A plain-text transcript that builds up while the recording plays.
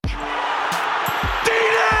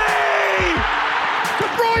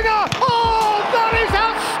winger! Oh, that is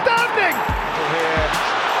outstanding! Here.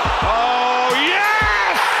 Oh,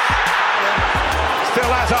 yes! Still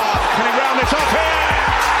Hazard. Can he round this off here?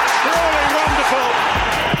 Truly wonderful.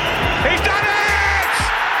 He's done it!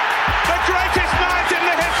 The greatest night in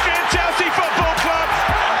the history of Chelsea Football Club.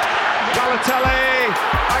 Balotelli,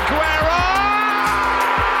 Aguero!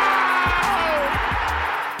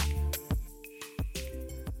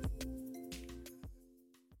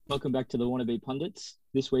 Welcome back to the Wannabe Pundits.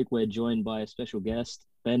 This week we're joined by a special guest,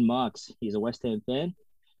 Ben Marks. He's a West Ham fan.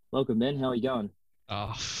 Welcome, Ben. How are you going?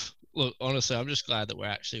 Look, honestly, I'm just glad that we're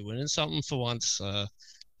actually winning something for once. I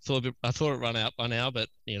thought it run out by now, but,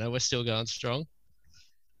 we're still going strong.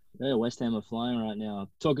 Yeah, West Ham are flying right now.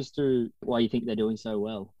 Talk us through why you think they're doing so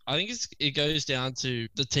well. I think it goes down to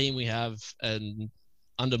the team we have and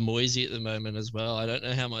under Moisey at the moment as well. I don't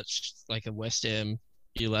know how much like a West Ham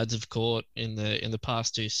you lads have caught in the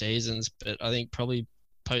past 2 seasons, but I think probably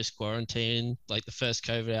post quarantine, like the first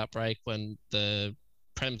COVID outbreak when the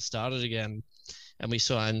Prem started again, and we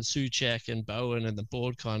signed Souček and Bowen, and the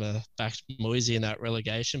board kind of backed Moisey in that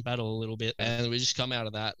relegation battle a little bit, and we just come out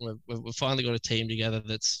of that, and we've finally got a team together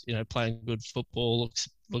that's playing good football,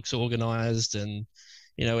 looks organised, and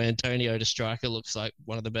Antonio de striker looks like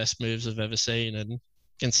one of the best moves I've ever seen, and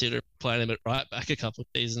consider playing him at right back a couple of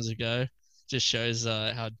seasons ago. Just shows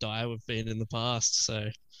how dire we've been in the past. So,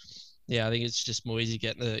 yeah, I think it's just Moisey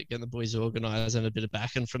getting the boys organised and a bit of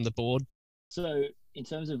backing from the board. So, in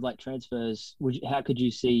terms of like transfers, how could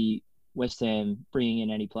you see West Ham bringing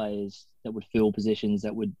in any players that would fill positions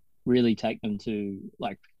that would really take them to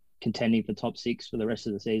like contending for top 6 for the rest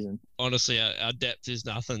of the season? Honestly, our depth is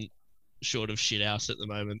nothing short of shit house at the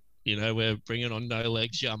moment. We're bringing on no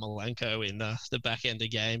legs Yarmolenko in the back end of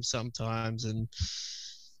games sometimes, and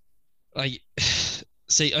I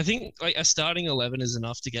think like a starting 11 is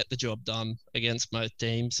enough to get the job done against most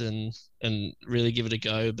teams and really give it a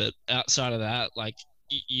go. But outside of that, like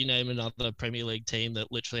you name another Premier League team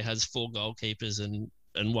that literally has 4 goalkeepers and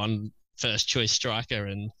 1 first choice striker,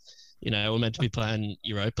 and we're meant to be playing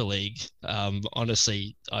Europa League.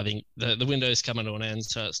 Honestly, I think the window's coming to an end,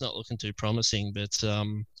 so it's not looking too promising. But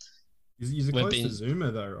he's close to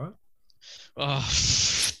Zuma though, right? Oh.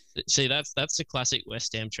 See, that's the classic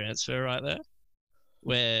West Ham transfer right there,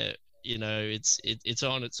 where it's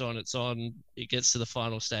on. It gets to the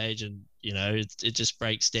final stage, and it just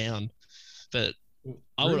breaks down. But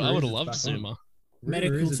I would have loved Zuma.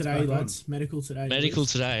 Medical today, lads. Medical today. Medical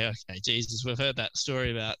today. Okay, Jesus, we've heard that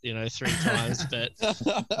story about 3 times, but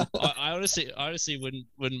I honestly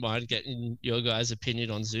wouldn't mind getting your guys'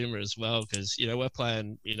 opinion on Zuma as well, because we're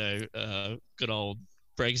playing good old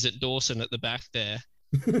Brexit Dawson at the back there.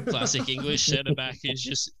 Classic English centre back is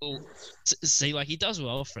just like he does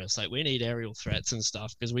well for us. Like we need aerial threats and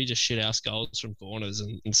stuff because we just shit our goals from corners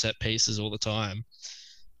and set pieces all the time.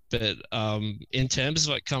 But in terms of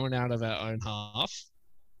like coming out of our own half,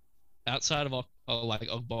 outside of like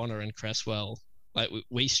Ogbonna and Cresswell, like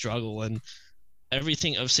we struggle. And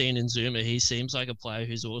everything I've seen in Zuma, he seems like a player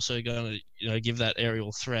who's also going to give that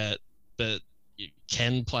aerial threat, but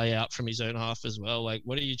can play out from his own half as well. Like,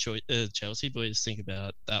 what do you Chelsea boys think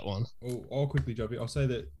about that one? I'll quickly jump in. I'll say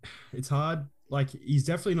that it's hard. Like, he's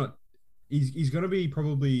definitely not. He's going to be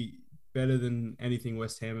probably better than anything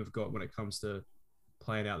West Ham have got when it comes to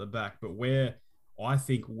playing out the back. But where I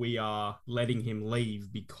think we are letting him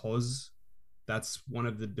leave because that's one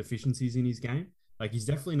of the deficiencies in his game. Like, he's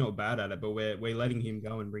definitely not bad at it, but we're letting him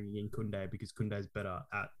go and bringing in Koundé because Koundé's better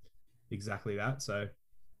at exactly that. So.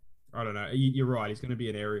 I don't know. You're right. He's going to be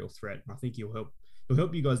an aerial threat. I think he'll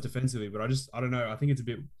help you guys defensively, but I don't know. I think it's a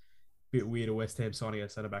bit weird a West Ham signing a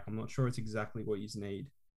centre back. I'm not sure it's exactly what you need.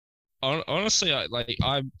 Honestly,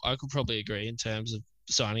 I could probably agree in terms of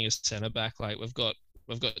signing a centre back. Like we've got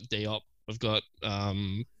Diop, we've got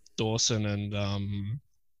Dawson and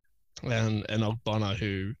Ogbonna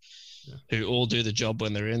who all do the job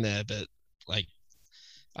when they're in there, but like.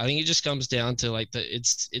 I think it just comes down to like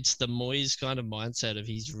it's the Moyes kind of mindset of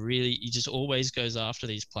he just always goes after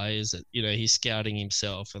these players that he's scouting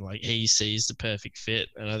himself and like he sees the perfect fit,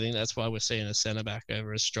 and I think that's why we're seeing a centre back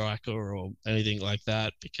over a striker or anything like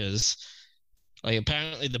that, because like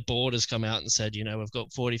apparently the board has come out and said we've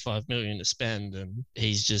got 45 million to spend, and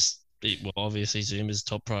he's just obviously Zuma's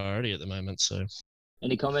top priority at the moment. So,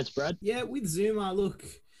 any comments, Brad? Yeah, with Zuma, look,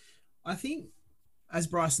 I think. As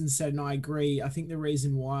Bryson said, and I agree, I think the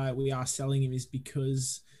reason why we are selling him is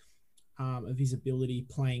because of his ability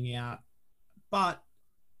playing out. But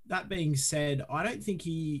that being said, I don't think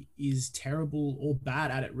he is terrible or bad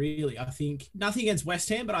at it, really. I think nothing against West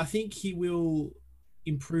Ham, but I think he will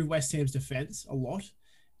improve West Ham's defence a lot.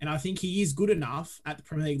 And I think he is good enough at the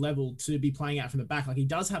Premier League level to be playing out from the back. Like, he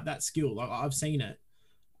does have that skill. Like, I've seen it.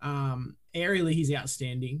 Aerially, he's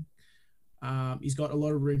outstanding. He's got a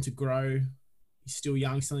lot of room to grow. He's still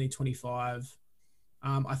young, still only 25.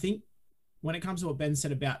 I think when it comes to what Ben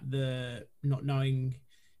said about the not knowing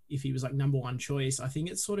if he was like number one choice, I think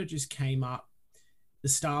it sort of just came up. The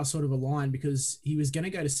stars sort of aligned because he was going to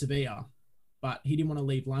go to Sevilla, but he didn't want to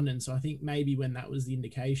leave London. So I think maybe when that was the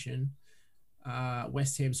indication,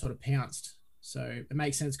 West Ham sort of pounced. So it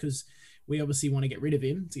makes sense because we obviously want to get rid of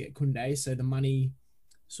him to get Koundé. So the money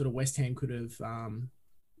sort of West Ham could have,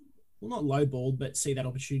 not lowballed, but see that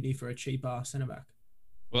opportunity for a cheaper centre back.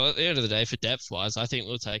 Well, at the end of the day, for depth-wise, I think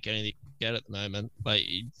we'll take anything we get at the moment. Like,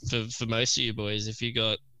 for most of you boys, if you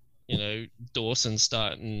got, Dawson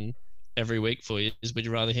starting every week for you, would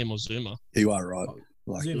you rather him or Zuma? You are right.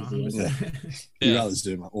 Zuma. Yeah. You'd rather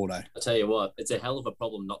Zuma all day. I tell you what, it's a hell of a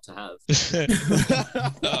problem not to have.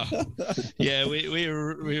 Yeah,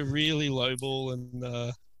 we're really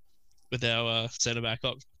lowballing with our centre back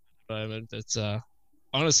option at the moment. It's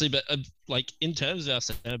honestly, but like in terms of our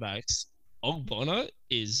centre backs, Ogbonna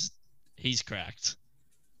he's cracked.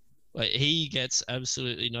 Like, he gets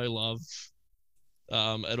absolutely no love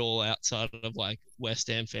at all outside of like West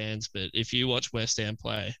Ham fans. But if you watch West Ham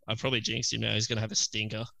play, I probably jinxed him now. He's gonna have a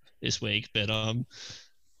stinker this week. But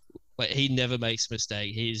like, he never makes a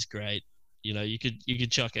mistake. He's great. You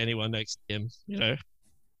could chuck anyone next to him.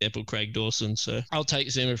 Example Craig Dawson. So I'll take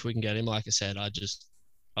Zimmer if we can get him. Like I said,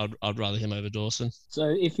 I'd rather him over Dawson.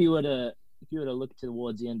 So if you were to look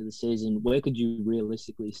towards the end of the season, where could you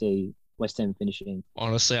realistically see West Ham finishing?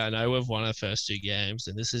 Honestly, I know we've won our first 2 games,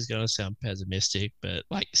 and this is going to sound pessimistic, but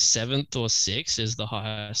like 7th or 6th is the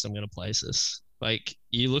highest I'm going to place us. Like,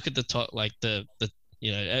 you look at the top, like the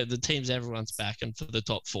teams everyone's backing for the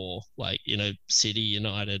top 4, like, City,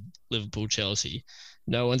 United, Liverpool, Chelsea.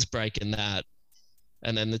 No one's breaking that.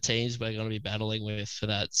 And then the teams we're going to be battling with for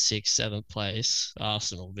that 6th, 7th place,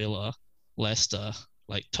 Arsenal, Villa, Leicester,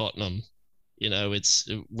 like Tottenham.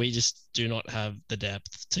 We just do not have the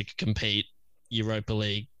depth to compete Europa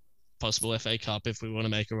League, possible FA Cup if we want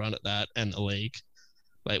to make a run at that, and the league.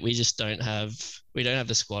 Like, we don't have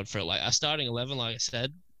the squad for it. Like, our starting 11, like I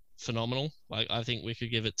said, phenomenal. Like, I think we could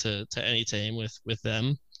give it to any team with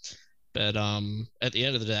them. But at the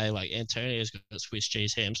end of the day, like, Antonio's got Swiss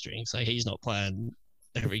cheese hamstrings. Like, he's not playing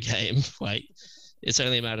every game. Like, it's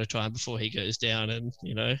only a matter of time before he goes down, and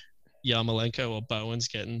Yarmolenko or Bowen's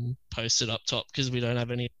getting posted up top because we don't have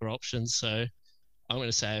any other options. So I'm going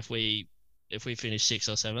to say if we finish 6th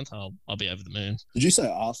or 7th, I'll be over the moon. Did you say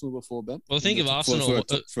Arsenal before, Ben? Well, think of Arsenal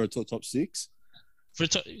for a top 6.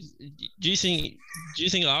 Do you think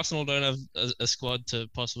Arsenal don't have a squad to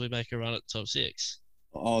possibly make a run at top 6?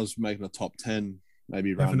 I was making a top 10,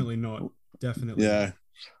 maybe. Definitely not. Definitely. Yeah.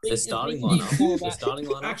 The starting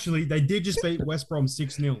lineup. Actually, they did just beat West Brom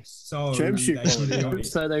 6-0. So Championship. So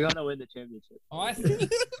they're going to win the championship. I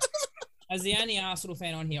think, as the only Arsenal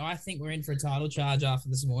fan on here, I think we're in for a title charge after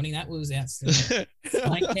this morning. That was outstanding.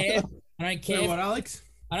 I don't care. What, Alex?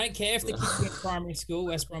 I don't care if the kids are in primary school,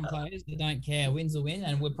 West Brom players. I don't care. Win's a win,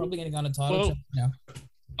 and we're probably going to go on a title charge now.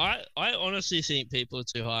 I honestly think people are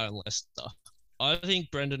too high on Leicester. I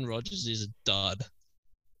think Brendan Rodgers is a dud.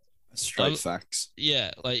 Straight facts.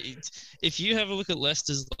 Yeah, like, if you have a look at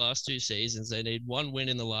Leicester's last 2 seasons, they need 1 win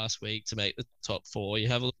in the last week to make the top 4. You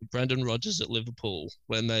have a look at Brendan Rodgers at Liverpool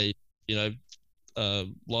when they,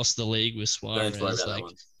 lost the league with Suarez. Don't worry about that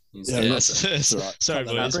one. Right. Sorry,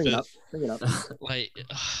 boys, Bring but it up. like,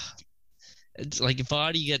 it's like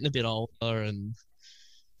Vardy getting a bit older, and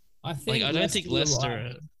I think I don't think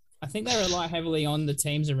Leicester. I think they rely heavily on the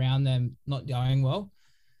teams around them not going well.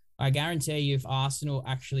 I guarantee you, if Arsenal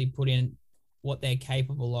actually put in what they're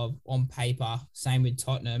capable of on paper, same with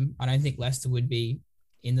Tottenham, I don't think Leicester would be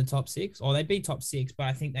in the top 6, or they'd be top 6, but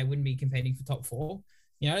I think they wouldn't be competing for top 4.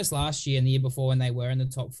 Just last year and the year before when they were in the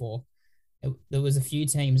top 4, there was a few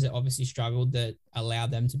teams that obviously struggled that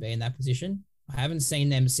allowed them to be in that position. I haven't seen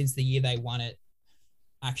them since the year they won it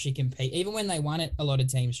actually compete. Even when they won it, a lot of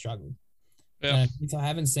teams struggled. Yeah. So I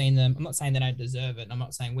haven't seen them. I'm not saying they don't deserve it. I'm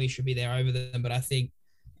not saying we should be there over them, but I think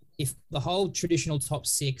if the whole traditional top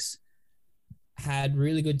 6 had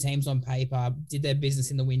really good teams on paper, did their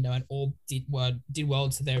business in the window, and all did well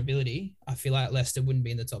to their ability, I feel like Leicester wouldn't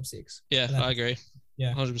be in the top 6. Yeah, I agree.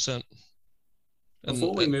 Yeah, 100%.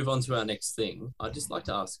 Before we move on to our next thing, I'd just like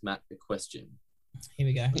to ask Matt a question. Here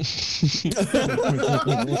we go.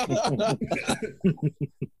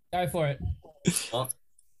 Go for it.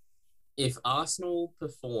 If Arsenal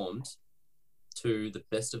performed to the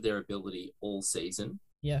best of their ability all season,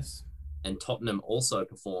 Yes. and Tottenham also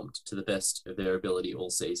performed to the best of their ability all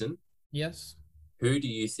season. Yes. Who do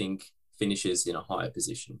you think finishes in a higher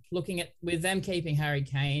position? Looking at with them keeping Harry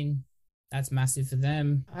Kane, that's massive for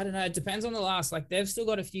them. I don't know. It depends on the last. Like they've still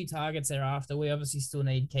got a few targets thereafter. We obviously still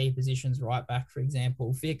need key positions, right back, for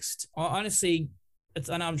example, fixed. Honestly,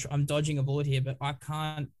 I know I'm dodging a bullet here, but I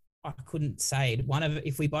couldn't say it.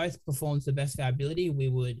 If we both performed to the best of our ability, we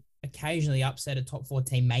would occasionally upset a top 4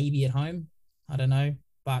 team, maybe at home. I don't know,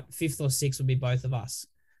 but 5th or 6th would be both of us.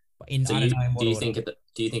 Do you think at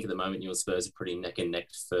the moment your Spurs are pretty neck and neck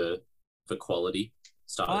for quality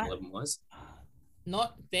starting 11 wise?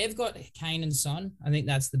 They've got Kane and Son. I think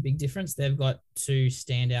that's the big difference. They've got 2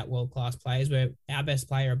 standout world-class players where our best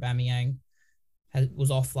player, Aubameyang,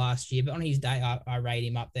 was off last year, but on his day, I rate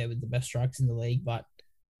him up there with the best strikers in the league. But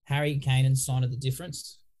Harry Kane and Son are the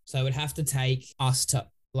difference. So it would have to take us to,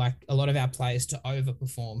 like, a lot of our players to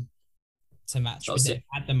overperform to match with them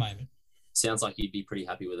at the moment. Sounds like you'd be pretty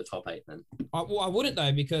happy with a top 8 then. I wouldn't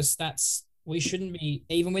though, because we shouldn't be,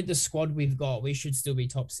 even with the squad we've got, we should still be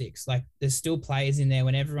top 6. Like there's still players in there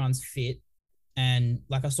when everyone's fit. And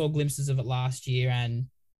like I saw glimpses of it last year and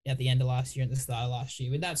at the end of last year and the start of last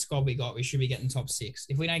year. With that squad we got, we should be getting top 6.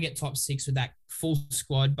 If we don't get top 6 with that full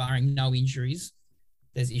squad, barring no injuries,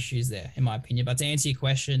 there's issues there, in my opinion. But to answer your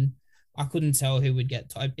question, I couldn't tell who would get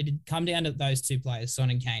top. It'd come down to those 2 players, Son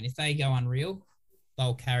and Kane. If they go unreal,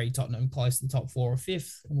 they'll carry Tottenham close to the top 4 or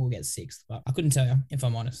 5th, and we'll get 6th. But I couldn't tell you, if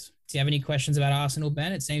I'm honest. Do you have any questions about Arsenal,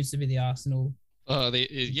 Ben? It seems to be the Arsenal. Oh,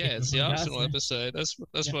 it's the Arsenal episode. That's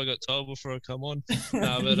what I got told before I come on.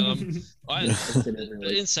 No, but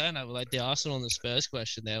in saying that, like the Arsenal and the Spurs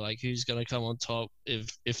question there, like who's going to come on top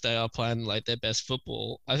if they are playing like their best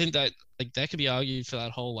football? I think that like that could be argued for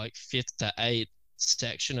that whole like 5th to 8th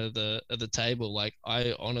section of the table. Like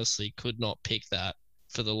I honestly could not pick that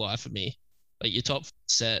for the life of me. Like your top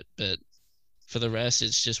set, but for the rest,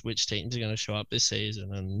 it's just which teams are going to show up this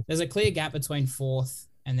season. And there's a clear gap between 4th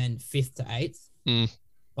and then 5th to 8th.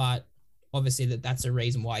 But obviously that's a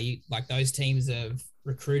reason why those teams have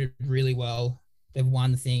recruited really well. They've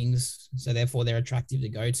won things, so therefore they're attractive to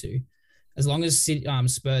go to. As long as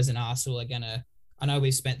Spurs and Arsenal are going to, I know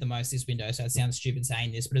we've spent the most this window, so it sounds stupid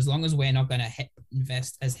saying this, but as long as we're not going to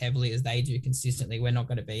invest as heavily as they do consistently, we're not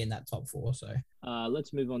going to be in that top 4. So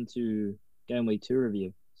let's move on to Game Week 2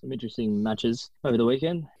 review. Some interesting matches over the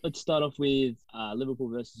weekend. Let's start off with Liverpool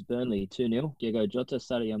versus Burnley, 2-0. Diego Jota,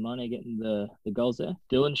 Sadio Mane getting the goals there.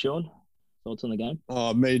 Dylan, Sean, thoughts on the game?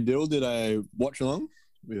 Me and Dill did a watch-along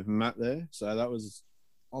with Matt there. So I thought it was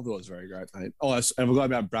very great, mate. Oh, and I forgot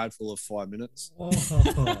about Brad for 5 minutes. It's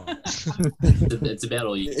about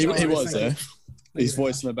all you. He was there. His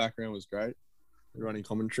voice in the background was great. Running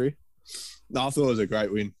commentary. No, I thought it was a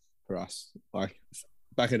great win for us. Like,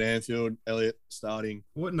 back at Anfield, Elliott starting.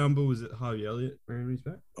 What number was it, Harvey Elliott, when he's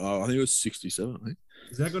back? I think it was 67, I think.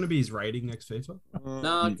 Is that going to be his rating next FIFA?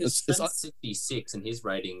 No, because that's 66 and his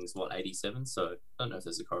rating's, 87? So I don't know if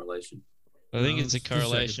there's a correlation. I think it's a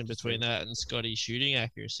correlation between that and Scotty's shooting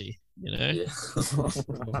accuracy, you know? Yeah.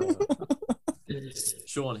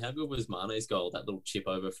 Sean, how good was Mane's goal? That little chip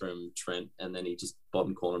over from Trent, and then he just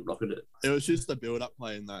bottom corner rocketed it. It was just the build-up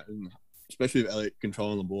play in that, and especially with Elliott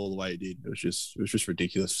controlling the ball the way he did. It was just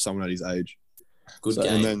ridiculous for someone at his age. Good game.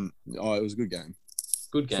 And then, it was a good game.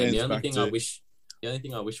 Good game. The only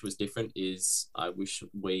thing I wish was different is I wish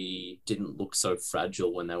we didn't look so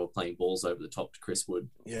fragile when they were playing balls over the top to Chris Wood.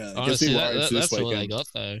 Yeah, honestly, that's all they got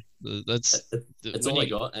though. That's all they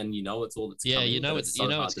got, and it's all that's coming. Yeah, you know it's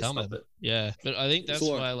coming. Yeah, but I think that's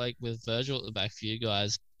why, like with Virgil at the back for you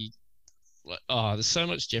guys, there's so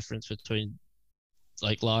much difference between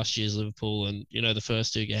like last year's Liverpool and the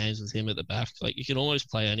first 2 games with him at the back. Like you can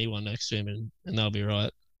almost play anyone next to him and they'll be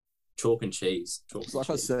right. Chalk and cheese.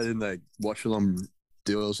 I said in the watch-along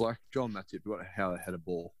deal, it was like John Matip got how they had a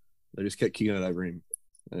ball. They just kept kicking it over him.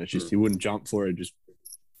 And it's just, he wouldn't jump for it, just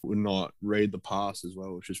would not read the pass as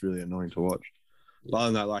well, which is really annoying to watch. Yeah. But other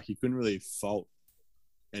than that, like, he couldn't really fault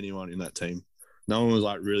anyone in that team. No one was,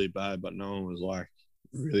 like, really bad, but no one was, like,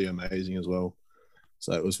 really amazing as well.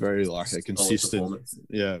 So it was very, like, a consistent,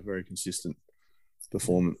 very consistent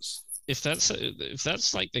performance. If that's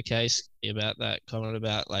like the case about that comment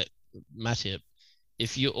about, like, Matip,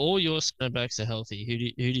 if all your centre backs are healthy,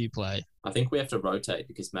 who do you play? I think we have to rotate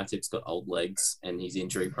because Matip's got old legs and he's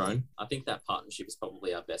injury prone. I think that partnership is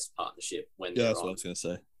probably our best partnership when they're on. Yeah, that's what I was going to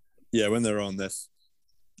say. Yeah, when they're on, I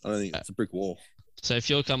don't think it's a brick wall. So if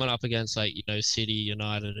you're coming up against City,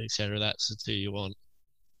 United, etc., that's the 2 you want.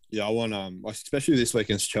 Yeah, I want especially this week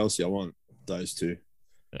against Chelsea. I want those 2.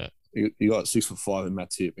 Yeah, you got 6'5" and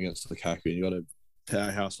Matip against Lukaku, and you got a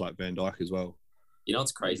powerhouse like Van Dijk as well. You know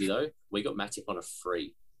what's crazy though? We got Matip on a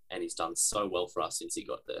free, and he's done so well for us since he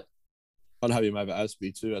got there. I'd have him over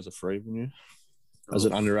Asby too as a free venue, as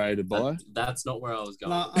an underrated buy. That's not where I was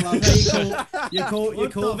going. I love how you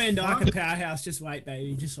call Van Dijk a powerhouse. Just wait,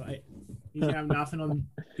 baby. Just wait. He's gonna have nothing on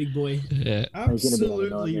big boy. Yeah.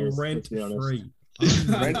 Absolutely rent free.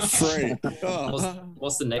 Rent free.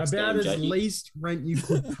 What's the next about game, as Jakey? least rent you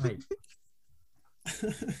could pay.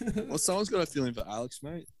 Well, someone's got a feeling for Alex,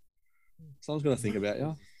 mate. Someone's got to think about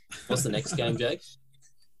you. What's the next game, Jake?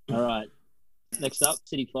 All right. Next up,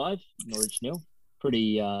 City 5, Norwich 0.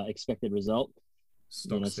 Pretty expected result.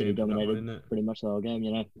 Stock City standard, that one, dominated isn't it? pretty much the whole game.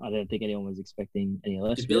 I don't think anyone was expecting any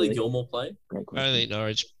less. Did Billy really. Gilmore play? Great I question. don't think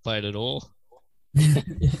Norwich played at all.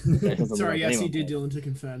 Sorry, yes, he did, Dylan, to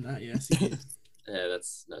confirm that. Yes, he did. Yeah,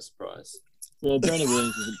 that's no surprise. Yeah, Brandon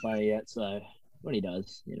Williams isn't playing yet, so when he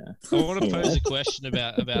does, I want to pose a question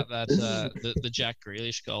about that the Jack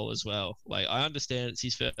Grealish goal as well. Like, I understand it's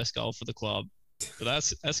his first goal for the club, but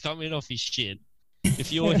that's coming off his shin.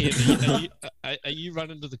 If you're him, are you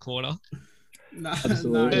running to the corner? No,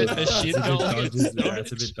 Absolutely. no. A shit goal against Yeah,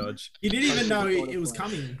 it's a Norwich? bit dodge. He didn't even know it was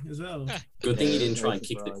coming as well. Good thing he didn't try no and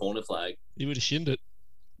kick the surprise. corner flag. He would have shinned it.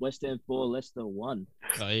 West Ham 4, Leicester 1.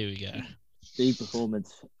 Oh, here we go. Big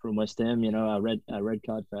performance from West Ham. A red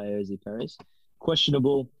card for Aozi Perez.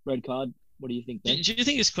 Questionable red card. What do you think, Ben? Do you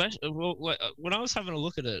think it's question? Well, when I was having a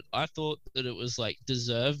look at it, I thought that it was like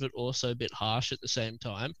deserved, but also a bit harsh at the same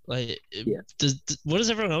time. Like, Yeah. What does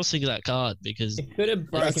everyone else think of that card? Because It could have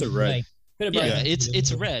broken. That's a red. Like, could have yeah, broken.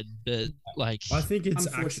 it's red, but like I think it's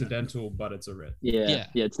Unfortunate. accidental, but it's a red. Yeah,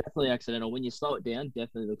 Yeah. it's definitely accidental. When you slow it down,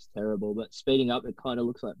 definitely looks terrible. But speeding up, it kind of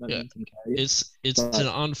looks like momentum carrier. it's an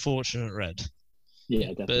unfortunate red. Yeah,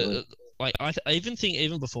 definitely. But like I even think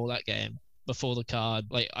even before that game, before the card,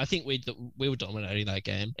 like I think we were dominating that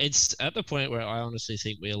game. It's at the point where I honestly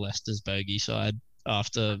think we are Leicester's bogey side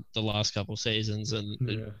after the last couple of seasons, and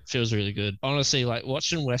Yeah. it feels really good. Honestly, like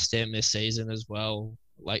watching West Ham this season as well.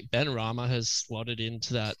 Like Ben Rama has slotted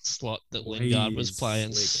into that slot that Well, Lingard he was is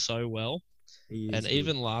playing slick. so well. He is And good.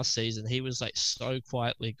 even last season, he was like so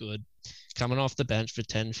quietly good, coming off the bench for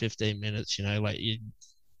 10, 15 minutes. Like you're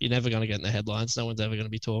never going to get in the headlines. No one's ever going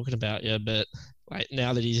to be talking about you. But like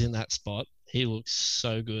now that he's in that spot, he looks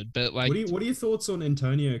so good. But like, What are your thoughts on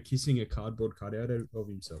Antonio kissing a cardboard cutout of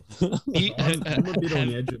himself? you- I'm a bit on have-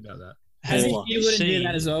 the edge about that. have You You wouldn't do seen-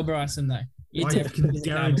 that as well, Bryson, though. You I definitely can wouldn't.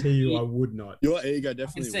 guarantee you I would not. Your ego I can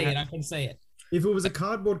definitely. see it. I can see it. If it was a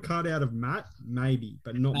cardboard cutout of Matt, maybe,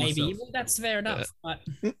 but not Maybe. myself. Well, that's fair enough. But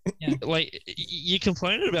like you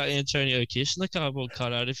complaining about Antonio kissing the cardboard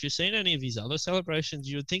cutout. If you've seen any of his other celebrations,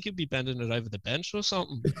 you would think he'd be bending it over the bench or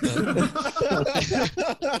something.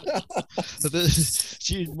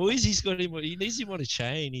 Dude, Moisey's got him. He needs him on a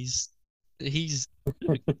chain. He's a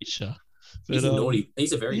creature. He's But, a naughty.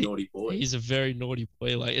 He's a very he- naughty boy. He's a very naughty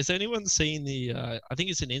boy. Like, has anyone seen the? I think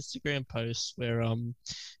it's an Instagram post where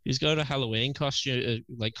he's got a Halloween costume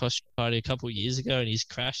party a couple of years ago, and he's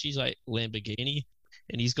crashed his like Lamborghini,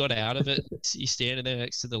 and he's got out of it. He's standing there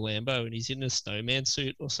next to the Lambo, and he's in a snowman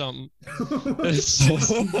suit or something. It's just-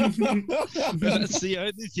 that's the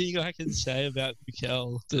only thing I can say about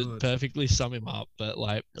Mikel to perfectly sum him up. But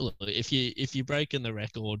like, look, if you're breaking the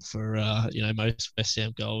record for most West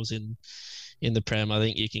Ham goals in the Prem, I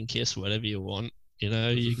think you can kiss whatever you want. You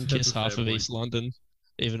can That's kiss a fair half of point. East London,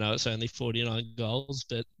 even though it's only 49 goals.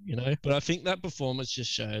 But but I think that performance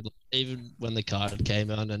just showed, even when the card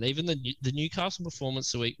came on, and even the Newcastle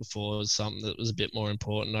performance the week before was something that was a bit more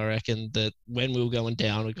important. I reckon that when we were going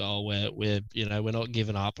down a goal, where we're not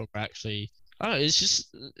giving up, and we're actually, I don't know, it's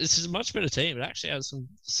just a much better team. It actually has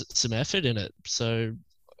some effort in it. So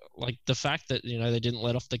like the fact that they didn't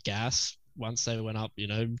let off the gas once they went up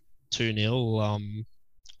 2-0.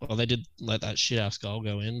 Well, they did let that shit ass goal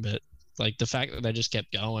go in, but like the fact that they just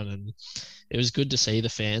kept going, and it was good to see the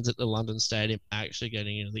fans at the London Stadium actually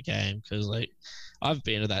getting into the game, because like I've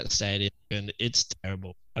been to that stadium and it's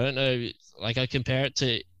terrible. I don't know, like I compare it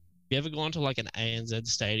to, you ever gone to like an ANZ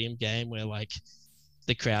stadium game where like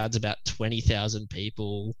the crowd's about 20,000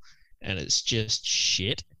 people and it's just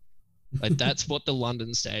shit? Like that's what the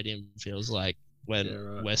London Stadium feels like when Yeah,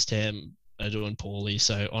 right. West Ham are doing poorly.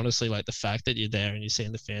 So honestly, like the fact that you're there and you're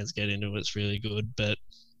seeing the fans get into it's really good. But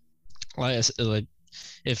like I said, like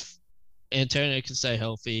if Antonio can stay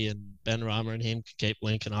healthy and Ben Rama and him can keep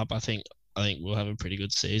linking up, I think we'll have a pretty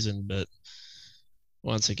good season. But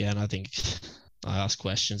once again, I think I ask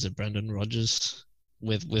questions of Brendan Rodgers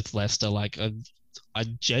with Leicester. Like I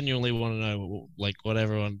genuinely want to know like what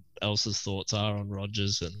everyone else's thoughts are on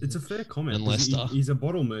Rodgers and It's a fair comment. And 'cause Leicester. He's a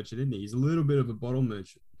bottle merchant, isn't he? He's a little bit of a bottle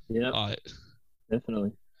merchant. Yeah, I,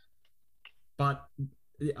 definitely. But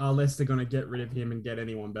are Leicester going to get rid of him and get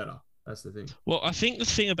anyone better? That's the thing. Well, I think the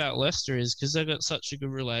thing about Leicester is because they've got such a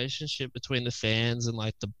good relationship between the fans and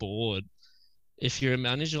like the board. If you're a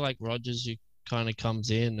manager like Rodgers, who kind of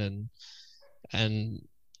comes in and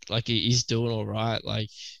like he's doing all right, like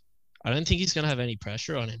I don't think he's going to have any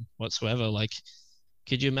pressure on him whatsoever. Like,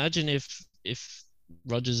 could you imagine if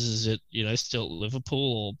Rodgers is at still at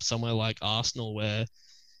Liverpool or somewhere like Arsenal where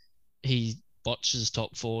he botches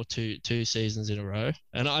top four two seasons in a row?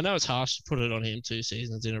 And I know it's harsh to put it on him 2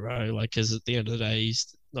 seasons in a row, like because at the end of the day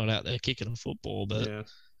he's not out there kicking a football, but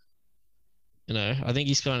I think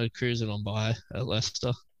he's kind of cruising on by at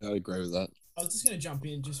Leicester. I agree with that. I was just going to jump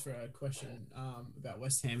in just for a question about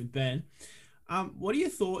West Ham with Ben. What are your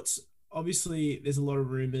thoughts? Obviously, there's a lot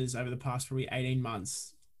of rumours over the past probably 18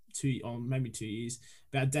 months, or maybe 2 years,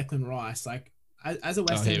 about Declan Rice. Like, as a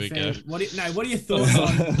West Ham fan, what are your thoughts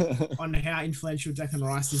on how influential Declan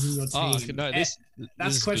Rice is in your team?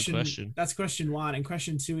 That's question. That's question one. And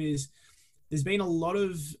question two is, there's been a lot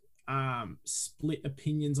of split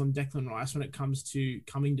opinions on Declan Rice when it comes to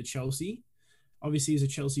coming to Chelsea. Obviously, he's a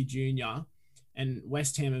Chelsea junior, and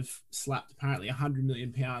West Ham have slapped apparently £100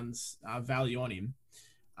 million value on him.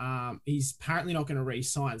 He's apparently not going to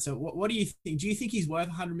re-sign. So what do you think? Do you think he's worth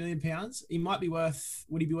 £100 million? He might be worth.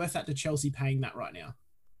 Would he be worth that to Chelsea paying that right now?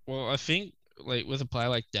 Well, I think like with a player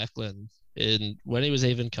like Declan, and when he was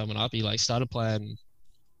even coming up, he like started playing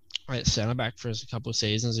at centre back for us a couple of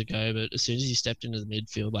seasons ago. But as soon as he stepped into the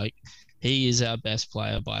midfield, like he is our best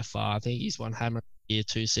player by far. I think he's won Hammers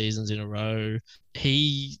 2 seasons in a row.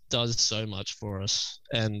 He does so much for us,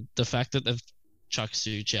 and the fact that they've chucked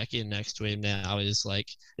Souček in next to him now is like,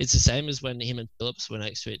 it's the same as when him and Phillips were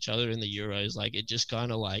next to each other in the Euros. Like it just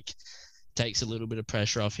kind of like takes a little bit of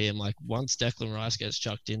pressure off him. Like once Declan Rice gets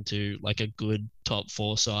chucked into like a good top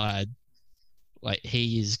 4 side, like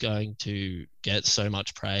he is going to get so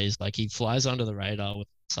much praise. Like he flies under the radar with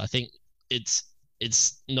us. I think it's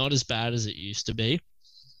not as bad as it used to be,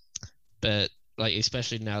 but like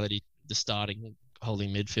especially now that he's the starting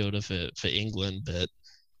holding midfielder for England. But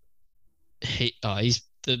he's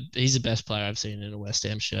the best player I've seen in a West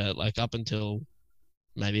Ham shirt. Like up until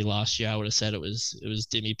maybe last year, I would have said it was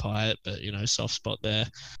Dimmy Pyatt, but soft spot there.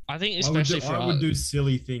 I think especially I would do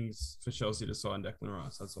silly things for Chelsea to sign Declan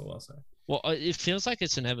Rice. That's all I'll say. Well, it feels like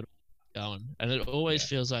it's inevitable going, and it always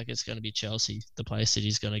feels like it's going to be Chelsea, the place that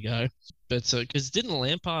he's going to go. But because didn't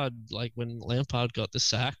Lampard, like when Lampard got the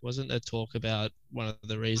sack, wasn't there talk about one of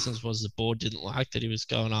the reasons was the board didn't like that he was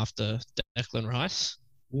going after Declan Rice?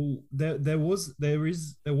 Well, there was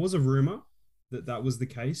a rumor that was the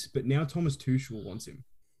case, but now Thomas Tuchel wants him,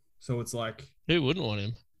 so it's like, who wouldn't want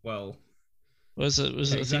him? Well, exactly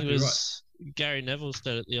I think it was right. Gary Neville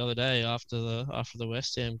said it the other day after the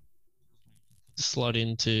West Ham slot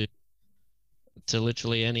into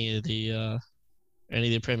literally any of the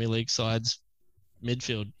Premier League sides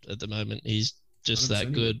midfield at the moment. He's just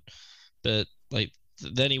that good. But like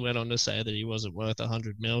then he went on to say that he wasn't worth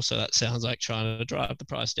 100 mil, so that sounds like trying to drive the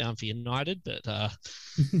price down for United. But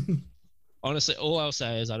honestly, all I'll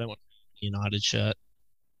say is I don't want a United shirt.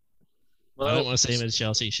 Well, I don't want to see him in a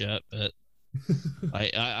Chelsea shirt, but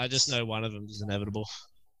I just know one of them is inevitable.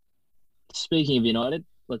 Speaking of United,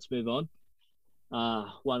 let's move on.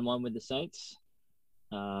 1-1 with the Saints.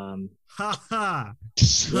 Ha ha!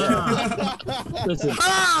 Listen.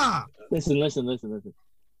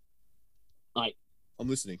 I'm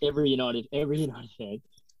listening. Every United fan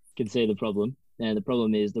can see the problem, and the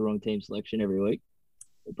problem is the wrong team selection every week.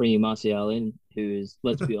 Bringing Martial in, who is,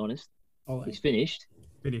 let's be honest, he's finished.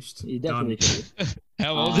 He's definitely finished.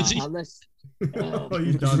 How old is he? Unless, you're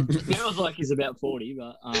done. It feels like he's about 40,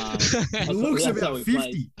 but he looks about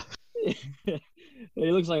 50.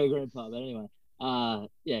 He looks like a grandpa, but anyway.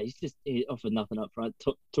 He offered nothing up front.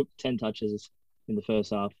 Took 10 touches in the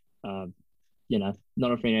first half. Not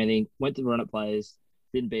offering anything. Went to run at players.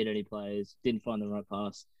 Didn't beat any players. Didn't find the right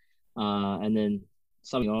pass. And then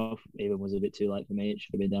summing off even was a bit too late for me. It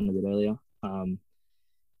should have been done a bit earlier.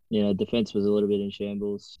 Defense was a little bit in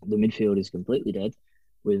shambles. The midfield is completely dead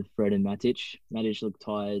with Fred and Matic. Matic looked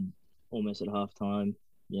tired almost at halftime.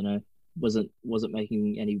 Wasn't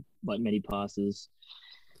making many passes.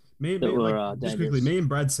 Me and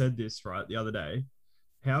Brad said this right the other day.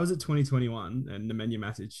 How is it 2021 and Nemanja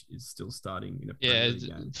Matic is still starting in a Premier League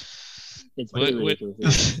game? It's pretty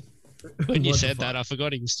ridiculous. When you said that, I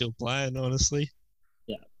forgot he was still playing. Honestly.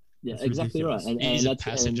 Yeah, exactly ridiculous. Right. And he's that's a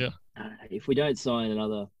passenger. If we don't sign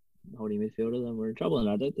another holding midfielder, then we're in trouble, and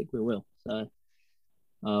I don't think we will. So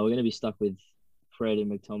we're going to be stuck with Fred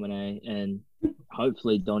and McTominay, and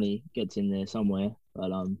hopefully Donny gets in there somewhere.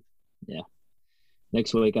 But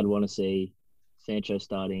next week I'd want to see Sancho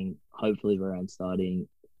starting, hopefully Varane starting,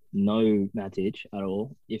 no Matic at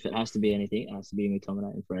all. If it has to be anything, it has to be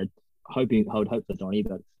McTominay and Fred. I would hope for Donny,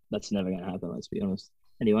 but that's never going to happen, let's be honest.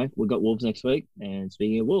 Anyway, we've got Wolves next week. And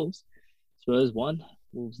speaking of Wolves, Spurs 1,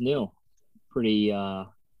 Wolves 0. Pretty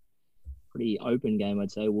open game,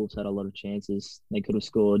 I'd say. Wolves had a lot of chances. They could have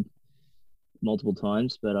scored multiple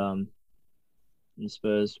times, but the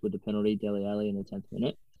Spurs with the penalty, Dele Alli in the 10th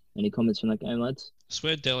minute. Any comments from that game, lads? I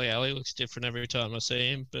swear Dele Alli looks different every time I see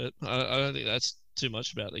him, but I don't think that's too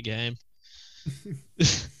much about the game.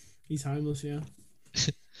 He's homeless, yeah.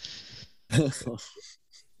 I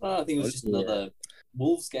think it was just another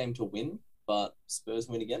Wolves game to win, but Spurs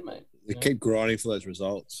win again, mate. They keep grinding for those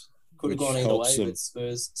results. Could have gone either way, but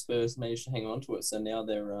Spurs managed to hang on to it. So now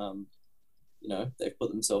they're, they've put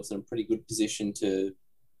themselves in a pretty good position to,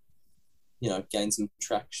 gain some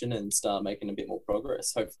traction and start making a bit more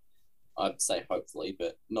progress. I'd say hopefully,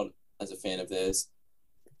 but not as a fan of theirs.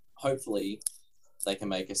 Hopefully, they can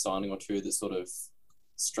make a signing or two that sort of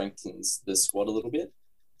strengthens the squad a little bit.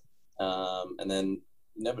 And then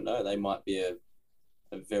you never know, they might be a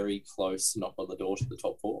very close knock on the door to the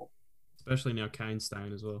top 4. Especially now Kane's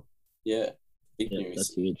staying as well. Yeah, big news.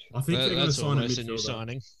 That's huge. I think they're going to sign a new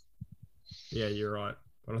signing. Yeah, you're right.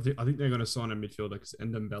 But I think they're going to sign a midfielder because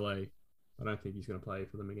Ndombele, I don't think he's going to play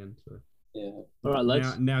for them again. So yeah. All right,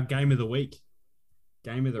 let's now game of the week,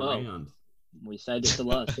 game of the round. We saved it to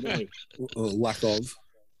last, didn't we? Lack of.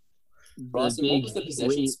 Bryson, what was the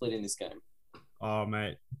possession split in this game? Oh,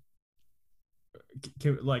 mate.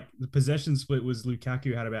 Like, the possession split was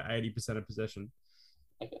Lukaku had about 80% of possession.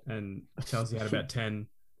 Okay. And Chelsea had about 10.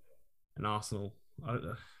 And Arsenal. I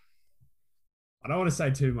don't want to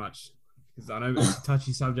say too much because I know it's a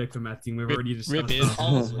touchy subject for Matthew. We've already discussed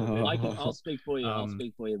I'll speak for you. I'll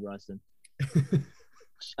speak for you, Bryson.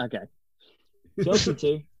 Okay. Chelsea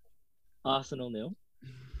 2, Arsenal 0.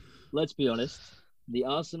 Let's be honest. The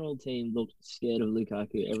Arsenal team looked scared of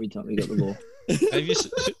Lukaku every time he got the ball. Have you?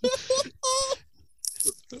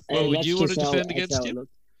 Well, would you want to defend against him?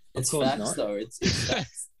 It's facts, though. It's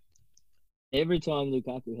facts. Every time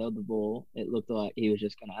Lukaku held the ball, it looked like he was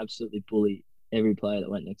just going to absolutely bully every player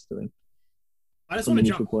that went next to him. I just want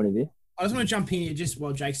to jump in here just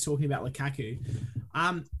while Jake's talking about Lukaku.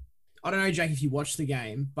 I don't know, Jake, if you watched the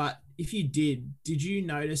game, but if you did you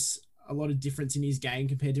notice a lot of difference in his game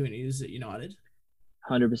compared to when he was at United?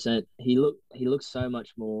 100%. He looks so much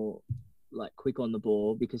more like quick on the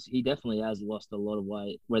ball because he definitely has lost a lot of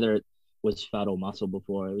weight, whether it was fat or muscle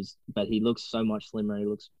before but he looks so much slimmer. He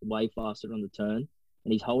looks way faster on the turn,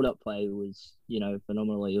 and his hold up play was,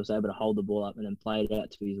 phenomenal. He was able to hold the ball up and then play it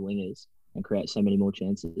out to his wingers and create so many more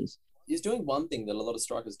chances. He's doing one thing that a lot of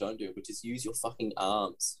strikers don't do, which is use your fucking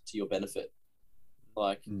arms to your benefit.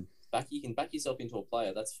 Like, you can back yourself into a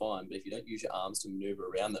player, that's fine, but if you don't use your arms to maneuver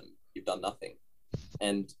around them, you've done nothing.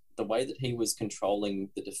 And the way that he was controlling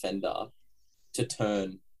the defender to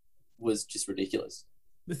turn was just ridiculous.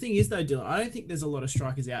 The thing is, though, Dylan, I don't think there's a lot of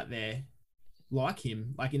strikers out there like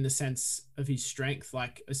him, like in the sense of his strength,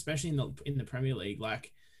 like especially in the Premier League.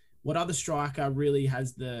 Like, what other striker really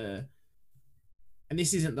has the? And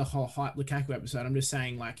this isn't the whole hype Lukaku episode. I'm just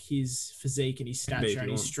saying, like, his physique and his stature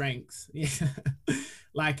and his strength. Yeah,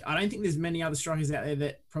 like I don't think there's many other strikers out there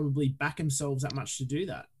that probably back themselves that much to do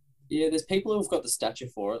that. Yeah, there's people who've got the stature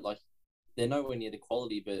for it. Like, they're nowhere near the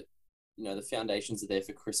quality, but the foundations are there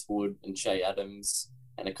for Chris Wood and Shay Adams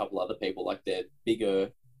and a couple other people. Like, they're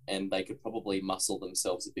bigger and they could probably muscle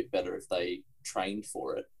themselves a bit better if they trained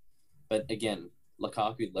for it. But again,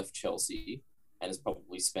 Lukaku left Chelsea and has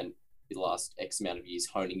probably spent the last X amount of years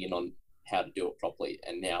honing in on how to do it properly,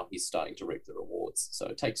 and now he's starting to reap the rewards. So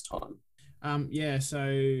it takes time.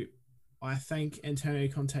 So I thank Antonio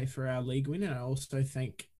Conte for our league win, and I also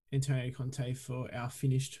thank Antonio Conte for our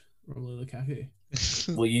finished Romelu Lukaku.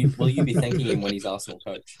 Will you be thanking him when he's Arsenal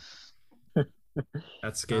coach?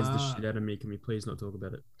 That scares the shit out of me. Can we please not talk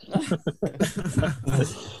about it?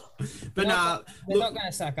 But they're not going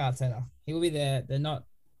to sack Arteta. He will be there. They're not.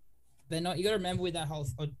 You got to remember with that whole.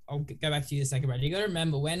 I'll go back to you in a second, Brad. You got to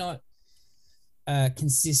remember we're not a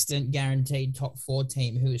consistent, guaranteed top 4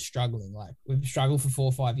 team who is struggling. Like, we've struggled for 4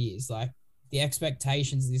 or 5 years. Like, the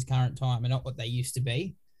expectations at this current time are not what they used to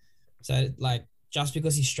be. So, like, just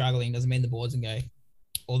because he's struggling doesn't mean the board's going to go.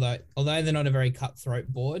 Although they're not a very cutthroat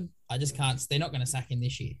board, I just can't. They're not going to sack him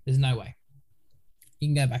this year. There's no way. You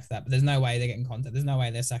can go back to that, but there's no way they're getting contact. There's no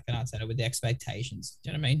way they're sacking Arteta with the expectations. Do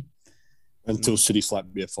you know what I mean? Until City slap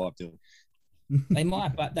me at 5-0. They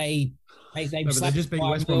might, but they just beat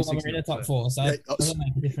West Brom 6-0 in the top 4, so it doesn't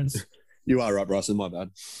make a difference. You are right, Bryson. My bad.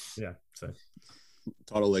 Yeah. So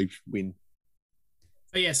title league win.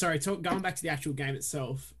 But yeah, sorry. Going back to the actual game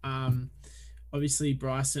itself. Obviously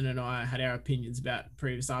Bryson and I had our opinions about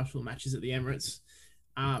previous Arsenal matches at the Emirates,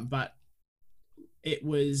 but it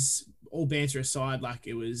was, all banter aside, like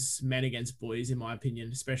it was men against boys in my opinion,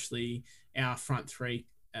 especially our front three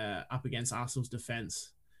up against Arsenal's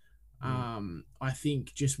defense. I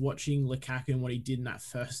think just watching Lukaku and what he did in that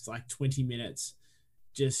first like 20 minutes,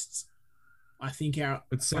 I think our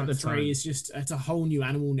front three is it's a whole new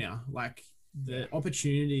animal now. Like the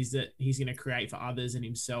opportunities that he's going to create for others and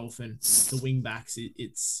himself and the wing backs,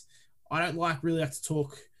 I don't really like to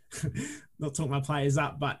talk, not talk my players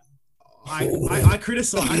up, but I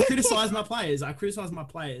criticize my players.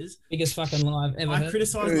 Biggest fucking live ever. I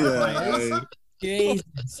criticize my players.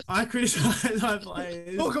 Jesus. I criticize my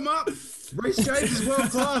players. Talk him up. Reece James is world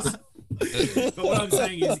class. But what I'm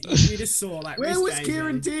saying is, we just saw like where was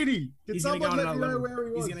Kieran Tierney? He's going to go on another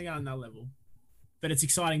level. He's going to go on that level. But it's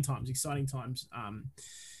exciting times.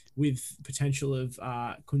 With potential of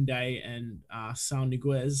Koundé and Sal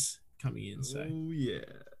Niguez coming in. So yeah,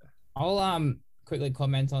 I'll quickly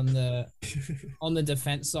comment on the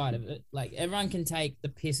defense side of it. Like everyone can take the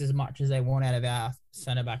piss as much as they want out of our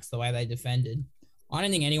centre backs the way they defended. I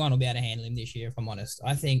don't think anyone will be able to handle him this year, if I'm honest.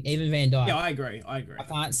 I think even Van Dijk. Yeah, I agree. I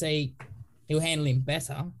can't see he'll handle him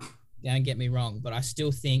better. Don't get me wrong, but I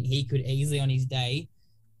still think he could easily on his day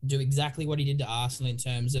do exactly what he did to Arsenal in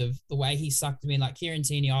terms of the way he sucked him in. Like Kieran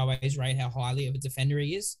Tierney, I always rate how highly of a defender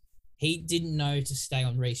he is. He didn't know to stay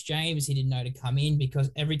on Reece James. He didn't know to come in because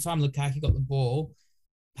every time Lukaku got the ball,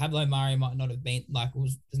 Pablo Mari might not have been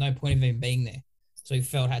there's no point of him being there. So he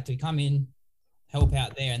felt had to come in, help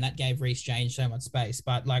out there, and that gave Reece James so much space.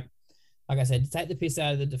 But like I said, to take the piss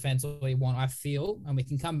out of the defense all you want, I feel, and we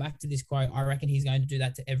can come back to this quote, I reckon he's going to do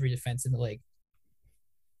that to every defense in the league.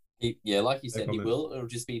 Like you said, he will. It'll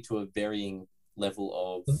just be to a varying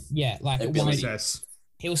level of ability.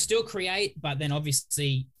 He'll still create, but then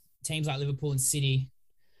obviously teams like Liverpool and City,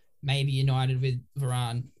 maybe United with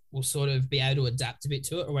Varane, will sort of be able to adapt a bit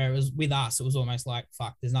to it. Whereas with us, it was almost like,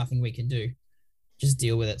 fuck, there's nothing we can do. Just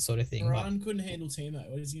deal with it sort of thing. Varane couldn't handle Timo.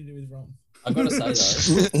 What is he going to do with Rom? I've got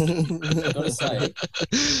to say,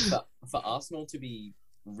 though, for Arsenal to be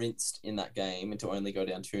rinsed in that game and to only go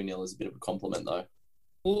down 2-0 is a bit of a compliment, though.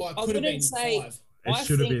 Well, it could have been 5. It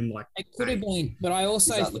should have been like it could have been, but I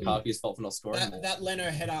also is that Lukaku's fault for not scoring. That Leno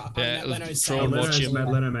header, Leno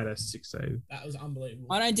made a 6 save. That was unbelievable.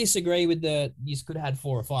 I don't disagree with you could have had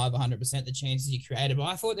 4 or 5, 100% the chances you created, but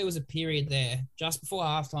I thought there was a period there just before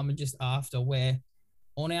halftime and just after where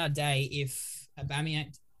on our day, if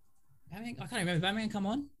Aubameyang, I can't remember, Aubameyang come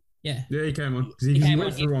on? Yeah, he came on because he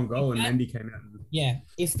went through on goal and Mendy came out. Yeah,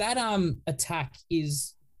 if that attack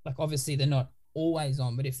is like, obviously they're not always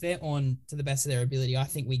on, but if they're on to the best of their ability, I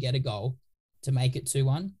think we get a goal to make it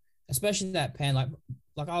 2-1, especially that pen. Like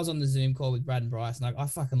I was on the Zoom call with Brad and Bryce, and like I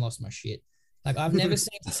fucking lost my shit. Like I've never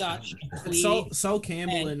seen such a clear Sol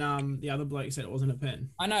Campbell and the other bloke said it wasn't a pen.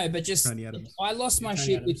 I know, but just I lost my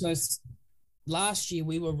shit because last year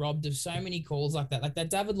we were robbed of so many calls like that. Like that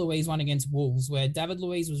David Luiz one against Wolves, where David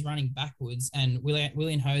Luiz was running backwards and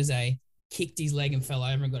Willian Jose kicked his leg and fell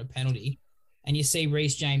over and got a penalty. And you see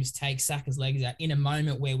Reece James take Saka's legs out in a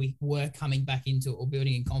moment where we were coming back into it or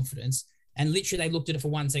building in confidence. And literally they looked at it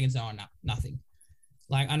for 1 second and said, oh, no, nothing.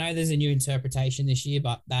 Like, I know there's a new interpretation this year,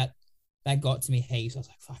 but that got to me heaps. I was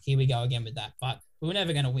like, fuck, here we go again with that. But we were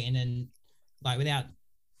never going to win. And, like, without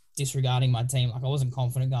disregarding my team, like, I wasn't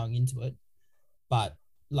confident going into it. But,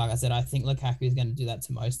 like I said, I think Lukaku is going to do that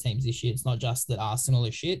to most teams this year. It's not just that Arsenal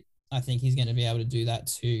is shit. I think he's going to be able to do that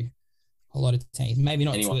to a lot of teams. Maybe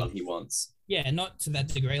not anyone he wants. Yeah, not to that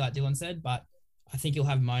degree, like Dylan said, but I think he'll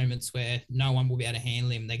have moments where no one will be able to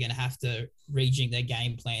handle him. They're going to have to rejig their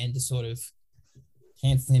game plan to sort of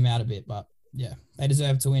cancel him out a bit. But yeah, they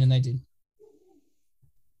deserve to win, and they did.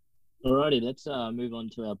 Alrighty, let's move on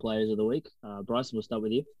to our players of the week. Bryson, we'll start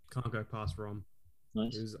with you. Can't go past Rom.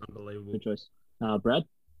 Nice. It was unbelievable. Good choice. Brad?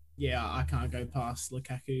 Yeah, I can't go past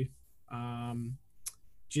Lukaku.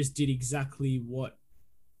 Just did exactly what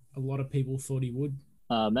a lot of people thought he would.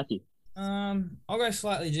 Matthew? I'll go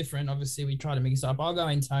slightly different. Obviously, we try to mix it up. I'll go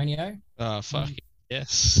Antonio. Oh, fuck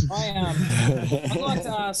yes. I'd like to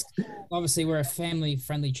ask, obviously, we're a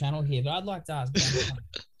family-friendly channel here, but I'd like to ask,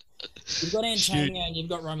 you've got Antonio and you've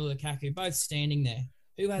got Romelu Lukaku, both standing there.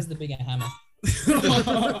 Who has the bigger hammer?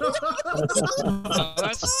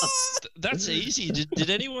 That's easy. Did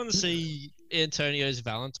anyone see Antonio's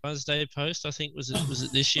Valentine's Day post? I think was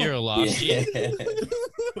it this year or last year?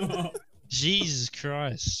 Jesus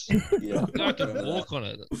Christ! Yeah, I can walk on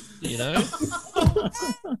it. You know.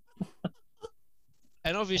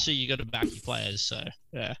 and obviously you got to back your players. So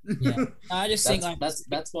yeah, Yeah, I just think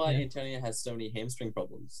That's why yeah. Antonio has so many hamstring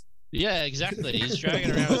problems. yeah, exactly. He's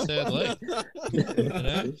dragging around a third leg. You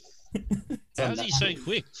know? How's he so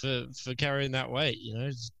quick for carrying that weight? You know,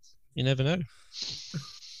 you never know.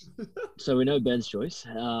 So we know Ben's choice.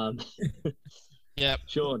 Yeah,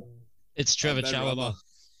 Sean. it's Trevor Ben Chalobah.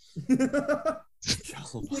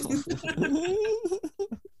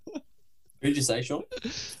 Who'd you say, Sean?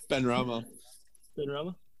 Ben Rama. Ben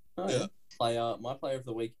Rama. Oh, Yeah. My player of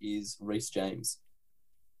the week is Reece James.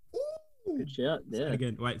 Good shout. Yeah.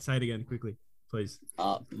 Again, wait, say it again quickly, please.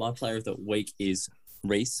 My player of the week is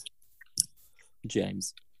Reece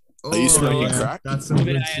James. Are you smoking yeah, crack? That's some a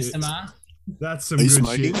bit good of shit. ASMR. That's some Are you good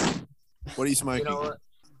smoking? shit. What are you smoking? You know what?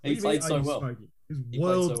 He played so well. He's He played so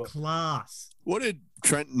world well. class. What did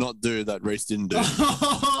Trent not do that Reece didn't do?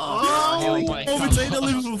 Oh, my over God. to the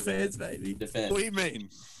Liverpool fans, baby. Defend. What do you mean?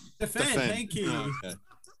 Defend, thank you. Oh,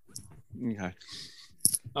 okay.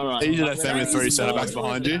 All right. Easy to I'm defend gonna- with three centre backs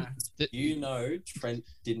behind you. You know Trent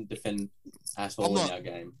didn't defend at I'm all not- in our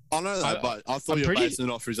game. I know that, but I thought I'm you were pretty- basing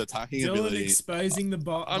it off his attacking Dylan ability. exposing the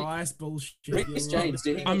I'm- bias bullshit. Reece James,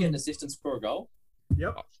 did he not get an assist and score a goal?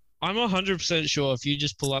 Yep. I'm 100% sure if you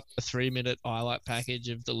just pull up a 3-minute highlight package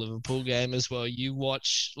of the Liverpool game as well, you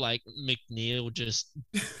watch like McNeil just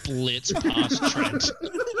blitz past Trent.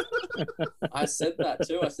 I said that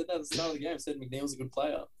too. I said that at the start of the game. I said McNeil's a good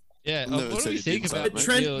player. Yeah, No, what so do we you think didn't say about that, But mate.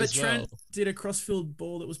 Trent, McNeil but as Trent well? did a crossfield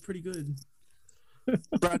ball that was pretty good.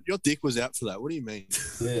 Brad, your dick was out for that. What do you mean?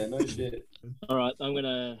 Yeah, no shit. All right. I'm going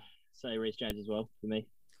to say Reece James as well for me.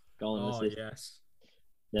 Goal and Oh, assist. yes.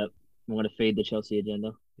 I'm going to feed the Chelsea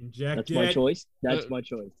agenda. Inject That's my it. choice. That's Uh, my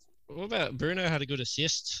choice. What about Bruno had a good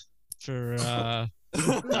assist for All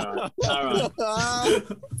right.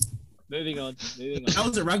 Moving on. That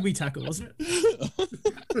was a rugby tackle, wasn't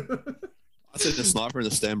it? I said the sniper in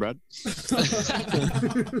the stand, Brad.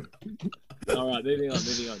 All right. Moving on.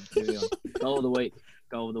 Goal of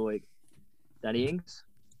the week. Danny Ings.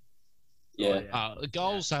 Yeah.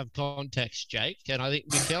 goals have context, Jake, and I think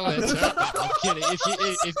Mikel. I'm kidding.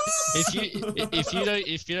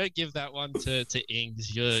 If you don't give that one to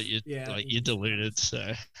Ings, you're deluded.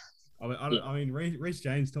 So I mean, Reece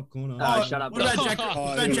James, top corner. Oh, shut up. What about Jack, Oh,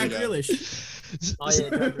 what about here we Jack go. Grealish? Oh yeah,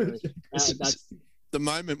 definitely. That's The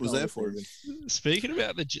moment was there for him. speaking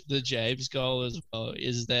about the James goal as well,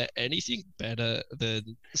 is there anything better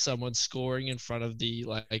than someone scoring in front of the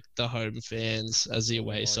home fans as the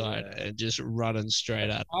away side and just running straight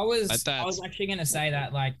at? I was that's- actually going to say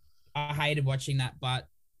that, like, I hated watching that, but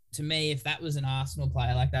to me, if that was an Arsenal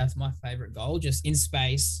player, like, that's my favorite goal. Just in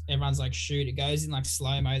space, everyone's like, shoot, it goes in like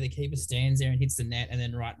slow-mo, the keeper stands there and hits the net, and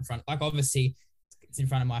then right in front, like, obviously it's in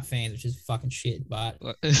front of my fans, which is fucking shit, but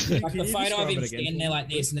like Can the you photo of describe him it again standing for there me? like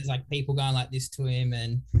this, and there's like people going like this to him,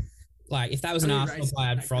 and like, if that was an Really Arsenal racist player,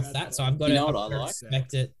 I'd back froth to that. that. So I've got You to know what I like?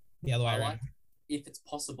 respect it the other way I around. like, if it's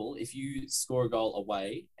possible, if you score a goal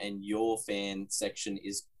away and your fan section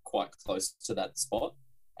is quite close to that spot,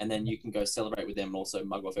 and then you can go celebrate with them and also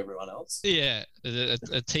mug off everyone else. Yeah,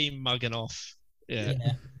 a team mugging off. Yeah.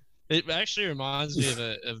 It actually reminds me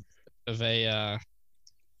of a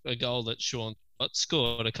goal that Sean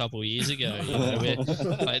scored a couple of years ago. You know,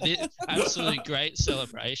 where, absolutely great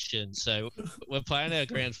celebration. So we're playing our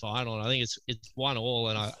grand final, and I think it's 1-1.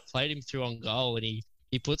 And I played him through on goal, and he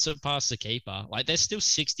puts it past the keeper. Like, there's still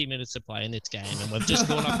 60 minutes to play in this game, and we've just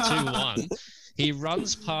gone up 2-1. He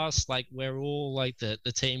runs past, like, where all like the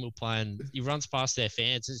team were playing. He runs past their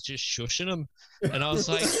fans and is just shushing them. And I was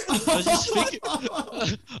like,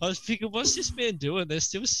 I was thinking, what's this man doing? There's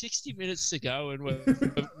still 60 minutes to go, and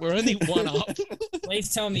we're only 1 up.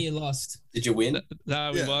 Please tell me you lost. Did you win?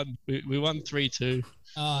 No, we Yeah. won. We won 3-2.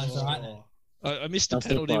 Oh, that's right. I missed a That's the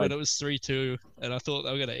penalty when fight. it was 3-2, and I thought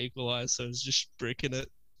they were going to equalise, so I was just bricking it.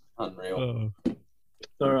 Unreal. Oh.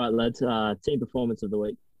 all right, lads. Team performance of the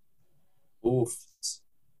week. Oof.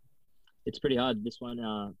 It's pretty hard this one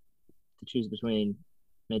to choose between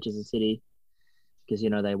Manchester City because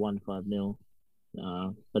they won 5-0,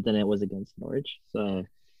 but then it was against Norwich. So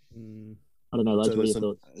I don't know, lads. So what are there's your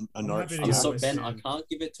thoughts? a I'm Norwich happy to I'm go fan. so West Ben, Ham. I can't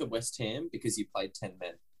give it to West Ham because you played 10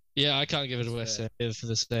 men. Yeah, I can't give it to West Ham either for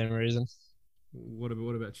the same reason. What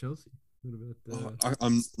about Chelsea? What about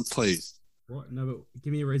I'm please. what? No, but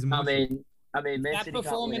give me a reason why. I mean, Man That City can't win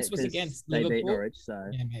performance it was 'cause against they beat Liverpool. Norwich. So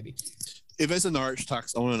Yeah, maybe. If there's a Norwich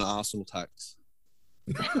tax, I want an Arsenal tax.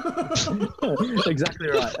 exactly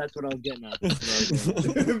right. That's what I was getting at.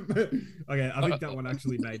 Okay, I think that one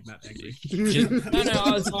actually made Matt angry.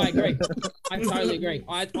 No, I agree. I totally agree.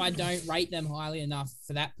 I don't rate them highly enough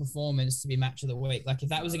for that performance to be match of the week. Like, if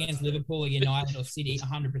that was against Liverpool or United or City,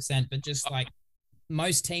 100%. But just like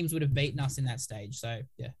most teams would have beaten us in that stage. So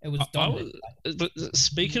yeah, it was dominant. But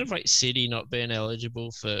speaking of like City not being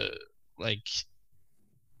eligible for like,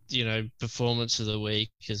 performance of the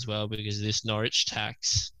week as well because of this Norwich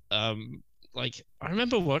tax. Like I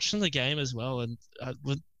remember watching the game as well, and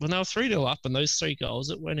when they were 3-0 up and those 3 goals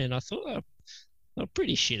that went in, I thought they were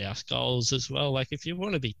pretty shit ass goals as well. Like if you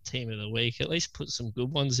want to be team of the week, at least put some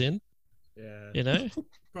good ones in. Yeah.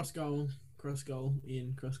 Cross goal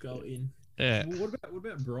in. Yeah. Well, what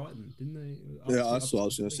about Brighton? Didn't they? Yeah, that's what I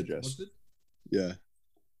was going to suggest. Yeah.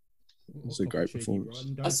 It was a great performance.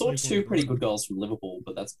 I saw 2 pretty good goals from Liverpool,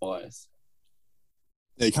 but that's biased.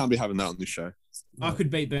 Yeah, you can't be having that on this show. I could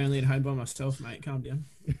beat Burnley at home by myself, mate. Calm down.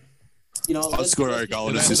 I'd score a goal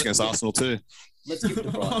and assist against Arsenal too. Let's give it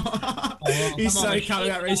to Brighton. He's so cut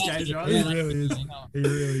about Reece James, right? He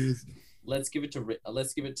really is. Let's give it to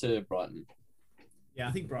Brighton. Yeah,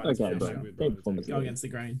 I think Brighton's Okay, Brighton. Go against the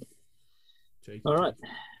grain. All right,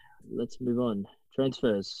 let's move on.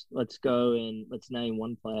 Transfers. Let's go and let's name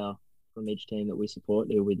one player from each team that we support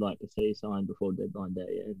who we'd like to see signed before deadline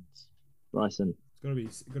day ends. Bryson.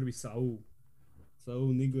 It's gotta be Saul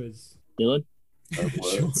Niguez. Dylan.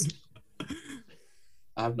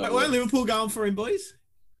 I have no. Wait, weren't Liverpool going for him, boys?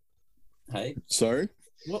 Hey. Sorry?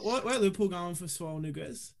 What weren't Liverpool going for Saul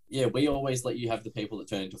Niguez? Yeah, we always let you have the people that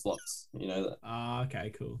turn into flops. You know that. Ah,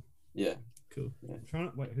 okay, cool. Yeah. Cool. Yeah.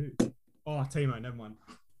 Trying to wait, who? Oh, Timo, never mind.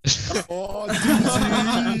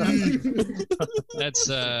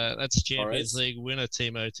 That's Champions League winner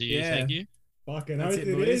Timo to you. Thank you. Fucking That's oath it,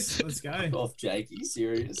 it boys. is. Let's go. Fuck off, Jake. Are you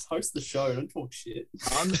serious? Host the show. Don't talk shit.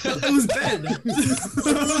 It was Ben. It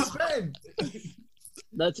was Ben.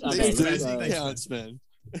 That's okay. These counts, man.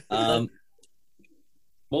 What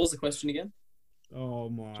was the question again? Oh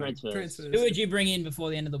my. Transfers. Who would you bring in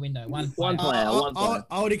before the end of the window? One player. One player.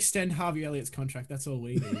 I would extend Harvey Elliott's contract. That's all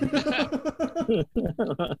we need.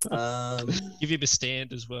 Give him a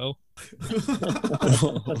stand as well.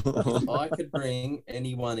 If I could bring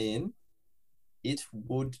anyone in, it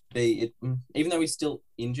would be it. Even though he's still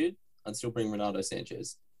injured, I'd still bring Renato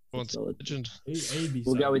Sanchez. Legend.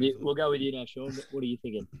 We'll go with you. We'll go with you now, Sean. What are you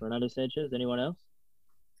thinking? Renato Sanchez? Anyone else?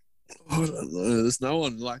 I don't know. There's no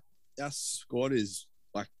one like our squad is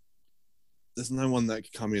like. There's no one that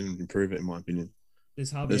could come in and improve it, in my opinion.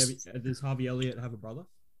 Does Harvey Elliott have a brother?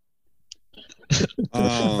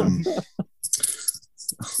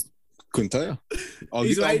 Couldn't tell you.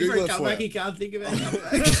 He's waiting for a Google it for comeback. you. He can't think of it.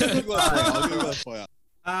 I'll Google it for you.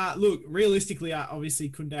 Look, realistically, obviously,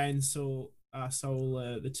 Koundé and Saul,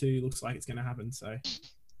 the two looks like it's going to happen. So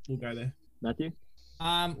we'll go there. Matthew?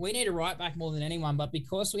 We need a right back more than anyone, but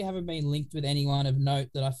because we haven't been linked with anyone of note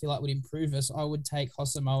that I feel like would improve us, I would take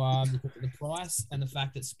Hosamoa because of the price and the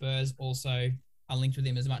fact that Spurs also are linked with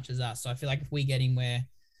him as much as us. So I feel like if we get him, we're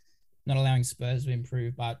not allowing Spurs to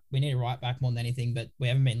improve, but we need a right back more than anything, but we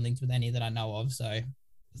haven't been linked with any that I know of. So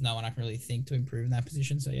there's no one I can really think to improve in that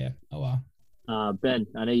position. So yeah, Ben,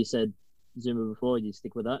 I know you said Zuma before. Do you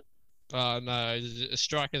stick with that? No, a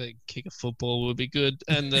striker that can kick a football would be good,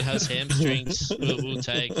 and that has hamstrings. we'll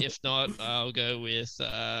take. If not, I'll go with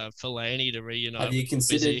Fellaini to reunite. Have you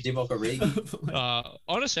considered Divock Origi?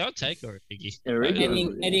 Honestly, I'll take Origi.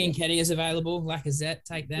 Eddie and Ketty is available. Lacazette,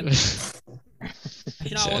 take them.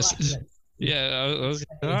 You know,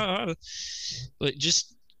 Look,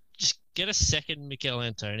 just get a second Mikel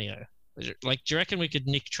Antonio. Like, do you reckon we could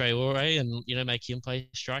nick Traore and make him play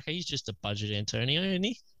striker? He's just a budget Antonio, isn't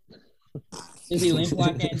he? Does he limp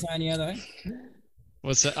like Antonio though?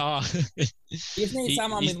 What's that? Oh, you just need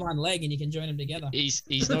someone with one leg, and you can join them together.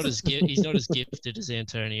 He's not as gifted as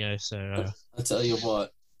Antonio. So I tell you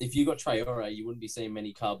what, if you got Traore, you wouldn't be seeing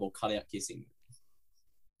many cardboard cutout kissing.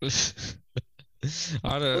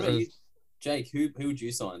 I don't know. Jake, who would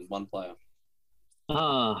you sign? One player.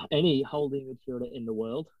 Any holding midfielder in the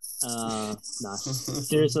world. No,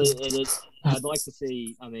 seriously, I'd like to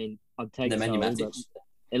see. I mean, I'd take Saul, but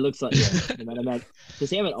it looks like does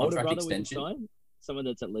he have an older brother we can sign? Someone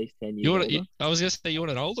that's at least 10 years older? I was gonna say you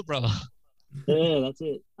want an older brother. Yeah, that's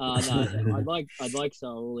it. No, I'd like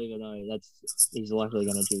Saul, even though he's likely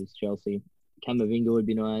going to choose Chelsea. Camavinga would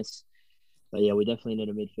be nice, but yeah, we definitely need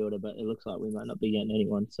a midfielder. But it looks like we might not be getting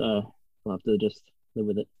anyone, so we'll have to just live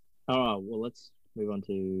with it. All right, well, let's move on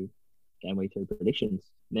to game week 3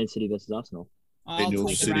 predictions. Man City versus Arsenal.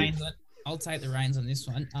 I'll take the reins on this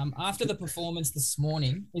one. After the performance this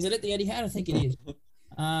morning, is it at the Etihad? I think it is.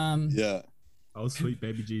 Yeah. Oh, sweet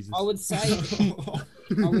baby Jesus. I would say.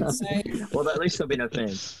 Well, at least there'll be no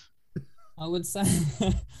fans.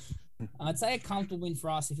 I'd say a comfortable win for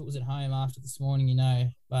us if it was at home after this morning,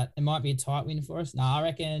 but it might be a tight win for us. No, I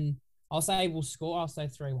reckon I'll say we'll score. I'll say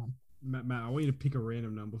 3-1. Matt, I want you to pick a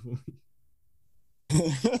random number for me.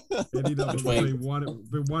 Any number Between-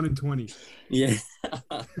 between 1 and 20. Yeah.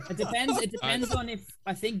 It depends. It depends on if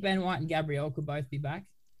I think Ben White and Gabrielle could both be back,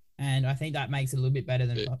 and I think that makes it a little bit better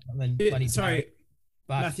than bloody. Sorry,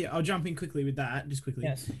 but Matthew, I'll jump in quickly with that. Just quickly.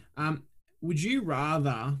 yes, Would you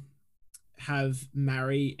rather have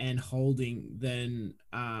Murray and Holding than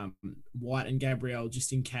White and Gabrielle,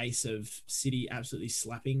 just in case of City absolutely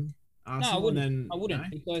slapping Arsenal? no, I wouldn't. And then, I wouldn't no?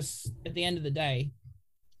 because at the end of the day,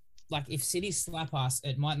 like if City slap us,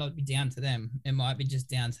 it might not be down to them. It might be just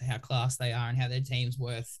down to how class they are and how their team's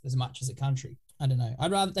worth as much as a country. I don't know. I'd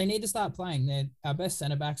rather they need to start playing. They're our best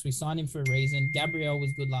centre backs. We signed him for a reason. Gabrielle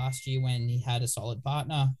was good last year when he had a solid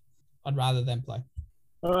partner. I'd rather them play.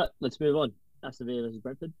 All right, let's move on. Aston Villa versus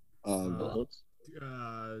Brentford. Thoughts?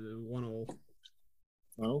 1-1.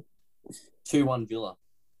 Well, 2-1 Villa.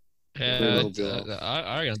 Yeah, Villa.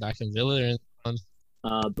 I reckon back in Villa.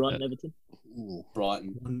 Brighton, Everton. Ooh.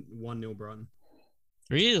 Brighton. 1-0 Brighton.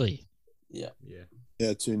 Really? Yeah. Yeah. Yeah,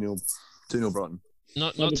 2-0. 2-0 Brighton.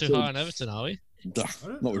 Not Maybe too two. high on Everton, are we? Duh,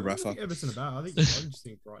 not with Rafa. think Everton are bad. I just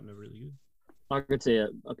think Brighton are really good. I could see a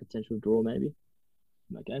potential draw maybe in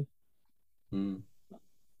that game. Mm.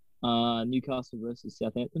 Newcastle versus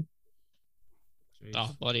Southampton. Jeez.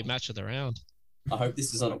 Oh, bloody match of the round. I hope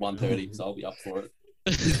this is on at 1:30 because I'll be up for it.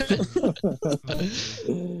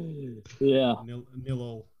 Yeah,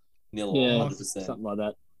 0-0. Nil yeah, 100%. something like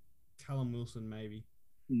that. Callum Wilson, maybe.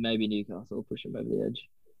 Maybe Newcastle push them over the edge.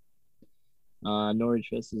 Norwich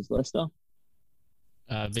versus Leicester.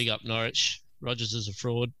 Big up Norwich. Rogers is a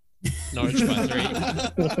fraud. Norwich by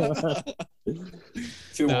 3.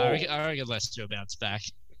 2-1. I reckon Leicester will bounce back.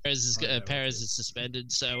 Perez is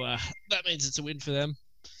suspended, so that means it's a win for them.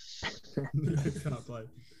 Can't play.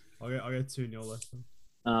 I'll go 2-0 Leicester.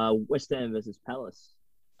 West Ham versus Palace.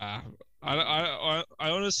 I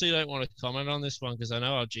honestly don't want to comment on this one because I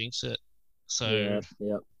know I'll jinx it. So,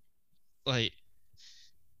 Yeah. like,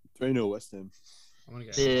 3-0 West Ham. I'm gonna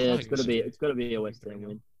go. Yeah, I it's think gotta be a West Ham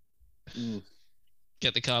win.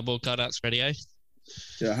 get the cardboard cutouts ready, eh?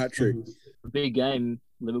 Yeah, hat trick. Big game,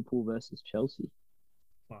 Liverpool versus Chelsea.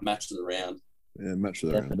 Match of the round. Yeah, match of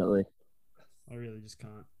the round. Definitely. I really just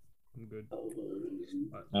can't. I'm good.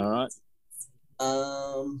 All right.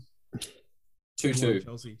 2-2.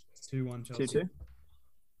 Chelsea. 2-1 Chelsea. 2-2.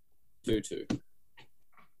 2-2.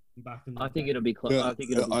 Back in I think it'll be close. Yeah, I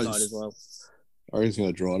think it'll be I tight just- as well. I reckon it's going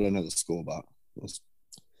to draw. I don't know the score, but it's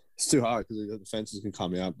too hard because the defenses can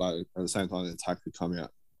come out, but at the same time, the attack could come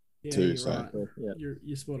out. Yeah, Too, you're so- right. Yeah.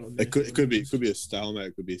 You're spot on. It could be a stalemate.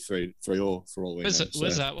 It could be 3-3 for all we know.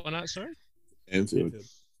 Where's that one at, sorry? Anfield.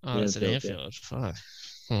 Oh, it's at Anfield, Anfield. Fuck.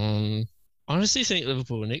 I honestly think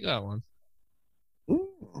Liverpool will nick that one. Ooh.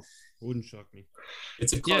 Wouldn't shock me.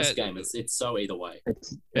 It's a close Yeah. game. It's so either way.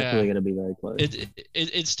 It's definitely Yeah. going to be very close.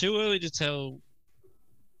 It's too early to tell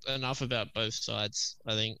enough about both sides,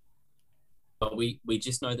 I think. But we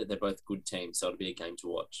just know that they're both good teams, so it'll be a game to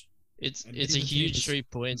watch. It's And a even huge teams- 3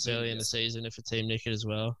 points early in the season if a team nick it as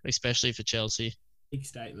well, especially for Chelsea. Big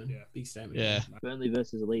statement. Yeah. Big statement. Yeah. Burnley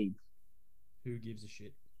versus Leeds. Who gives a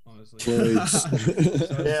shit, honestly? Leeds.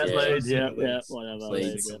 Yeah, Yeah. Leeds. Yeah, Leeds. whatever.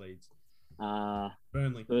 Leeds. Leeds.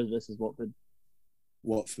 Burnley. Spurs versus Watford.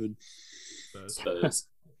 Watford. Spurs. Spurs.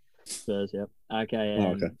 Spurs. Yep. Okay.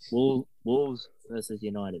 Oh, And okay. Wolves versus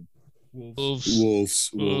United. Wolves.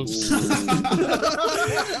 Wolves.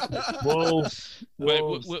 Wolves. Wait,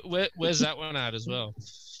 Wolves. where's that one at as well?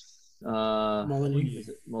 Molyneux. Is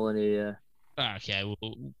it Molyneux? Yeah. Okay,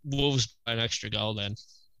 well, Wolves by an extra goal then.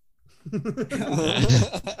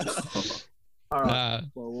 All right.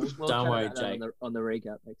 Well, we'll Don't chat worry, about that Jake. on the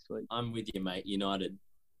recap next week. I'm with you, mate. United.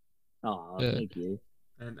 Oh, Yeah. thank you.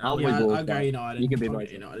 And I'll be Yeah, Wolves, I'll go mate. United. You can be I'll both.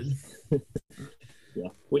 go United. Yeah,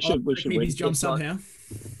 we should keep win. his jump If not- somehow.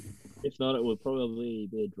 If not, it would probably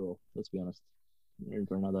be a draw. Let's be honest. We're in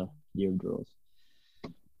for another year of draws.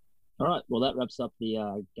 All right. Well, that wraps up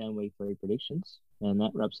the game week 3 predictions, and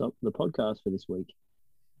that wraps up the podcast for this week.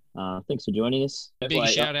 Thanks for joining us. Big Wait,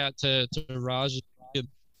 shout out to Raj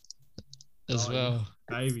as Oh, well.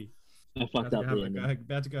 Baby. I fucked up the ending.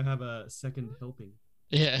 About to go have a second helping.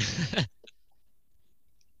 Yeah.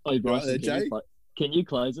 Oh, Bryson, there, can, Jake? can you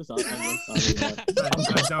close us up? Don't worry.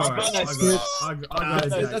 That's all right.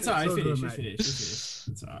 Finish. That's all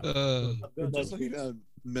right. Just like a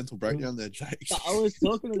mental breakdown there, Jake. I was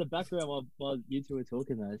talking in the background while you two were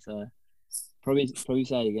talking though, so probably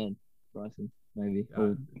say it again, Bryson, maybe.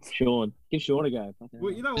 Or Sean. Give Sean a go. Fucking Well,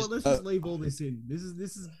 hell. you know what? Let's just leave all this in. This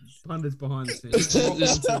is pundits behind the scenes.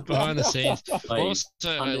 This is behind the scenes. Like,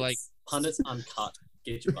 Also, like pundits uncut.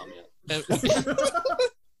 Get your bum out.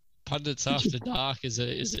 Pundits After Dark is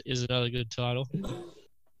another good title.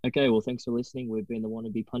 Okay, well, thanks for listening. We've been the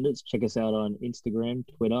Wannabe Pundits. Check us out on Instagram,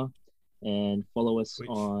 Twitter, and follow us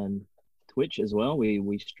on Twitch as well.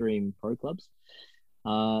 We stream pro clubs.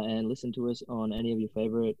 And listen to us on any of your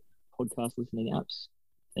favorite podcast listening apps.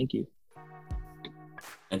 Thank you.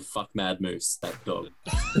 And fuck Mad Moose, that dog.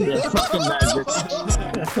 Yeah, fucking Mad Moose.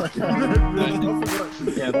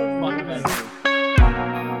 Yeah, fuck Mad Moose.